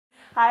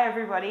Hi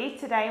everybody,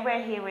 today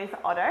we're here with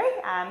Otto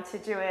to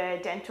do a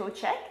dental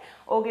check.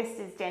 August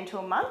is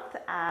dental month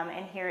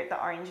and here at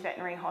the Orange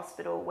Veterinary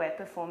Hospital we're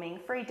performing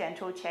free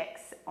dental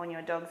checks on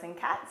your dogs and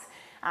cats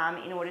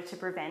in order to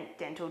prevent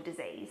dental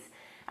disease.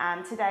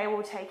 Today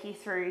we'll take you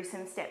through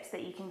some steps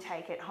that you can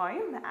take at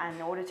home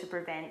in order to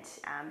prevent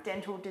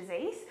dental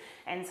disease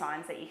and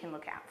signs that you can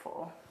look out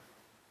for.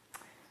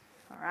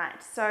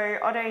 Alright, so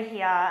Otto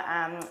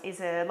here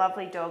is a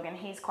lovely dog and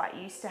he's quite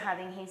used to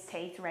having his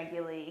teeth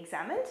regularly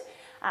examined.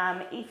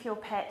 If your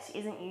pet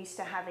isn't used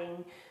to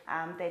having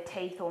their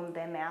teeth or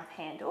their mouth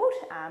handled,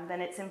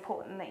 then it's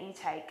important that you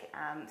take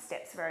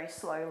steps very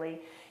slowly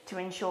to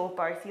ensure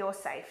both your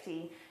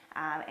safety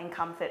and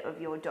comfort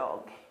of your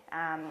dog.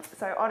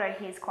 So Otto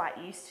here is quite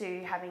used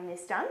to having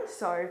this done,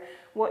 so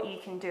what you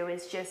can do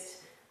is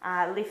just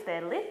lift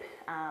their lip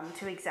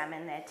to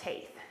examine their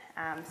teeth.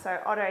 So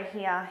Otto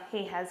here,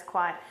 he has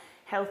quite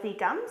healthy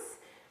gums,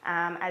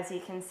 as you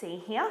can see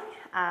here.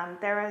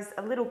 There is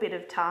a little bit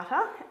of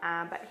tartar,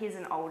 but he's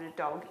an older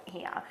dog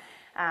here.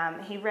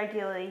 He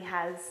regularly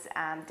has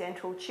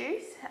dental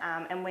chews,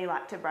 and we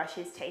like to brush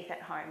his teeth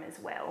at home as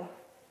well.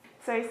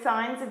 So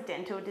signs of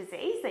dental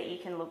disease that you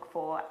can look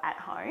for at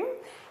home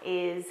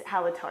is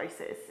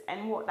halitosis,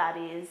 and what that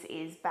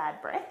is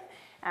bad breath.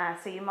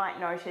 So you might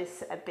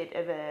notice a bit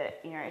of a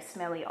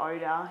smelly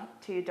odour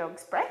to your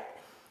dog's breath.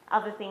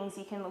 Other things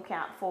you can look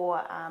out for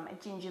are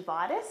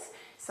gingivitis,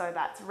 so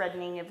that's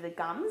reddening of the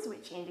gums,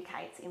 which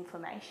indicates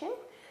inflammation.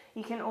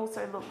 You can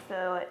also look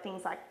for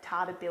things like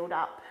tartar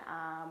buildup,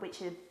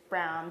 which is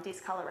brown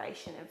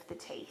discoloration of the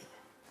teeth.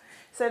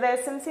 So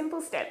there's some simple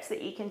steps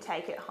that you can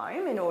take at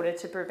home in order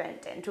to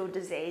prevent dental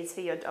disease for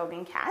your dog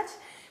and cat.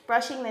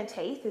 Brushing their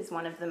teeth is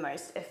one of the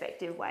most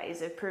effective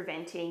ways of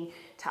preventing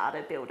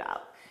tartar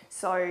buildup.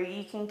 So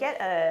you can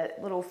get a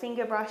little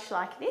finger brush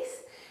like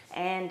this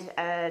and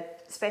a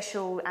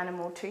special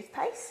animal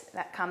toothpaste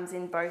that comes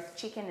in both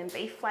chicken and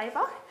beef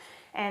flavour.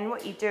 And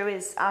what you do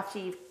is, after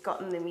you've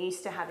gotten them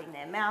used to having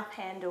their mouth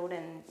handled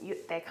and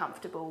they're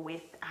comfortable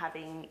with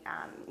having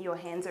your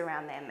hands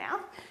around their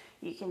mouth,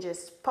 you can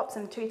just pop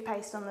some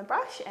toothpaste on the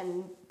brush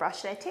and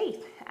brush their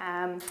teeth.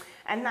 And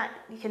that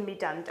can be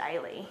done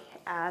daily.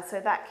 So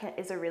that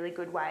is a really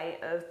good way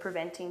of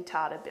preventing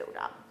tartar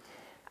buildup.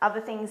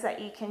 Other things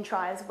that you can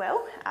try as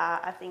well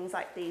are things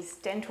like these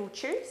dental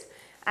chews,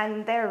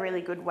 and they're a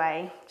really good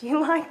way. Do you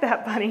like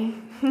that, buddy?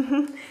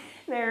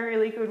 They're a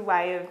really good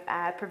way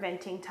of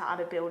preventing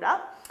tartar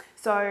buildup.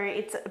 So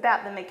it's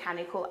about the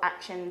mechanical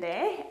action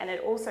there, and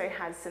it also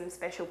has some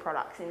special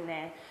products in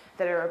there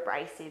that are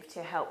abrasive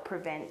to help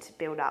prevent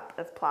buildup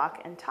of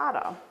plaque and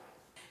tartar.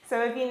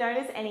 So if you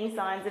notice any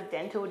signs of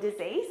dental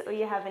disease or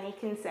you have any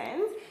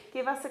concerns,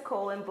 give us a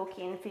call and book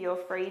in for your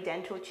free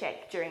dental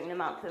check during the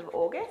month of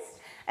August.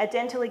 A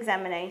dental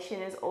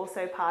examination is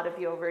also part of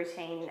your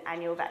routine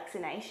annual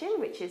vaccination,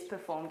 which is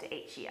performed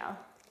each year.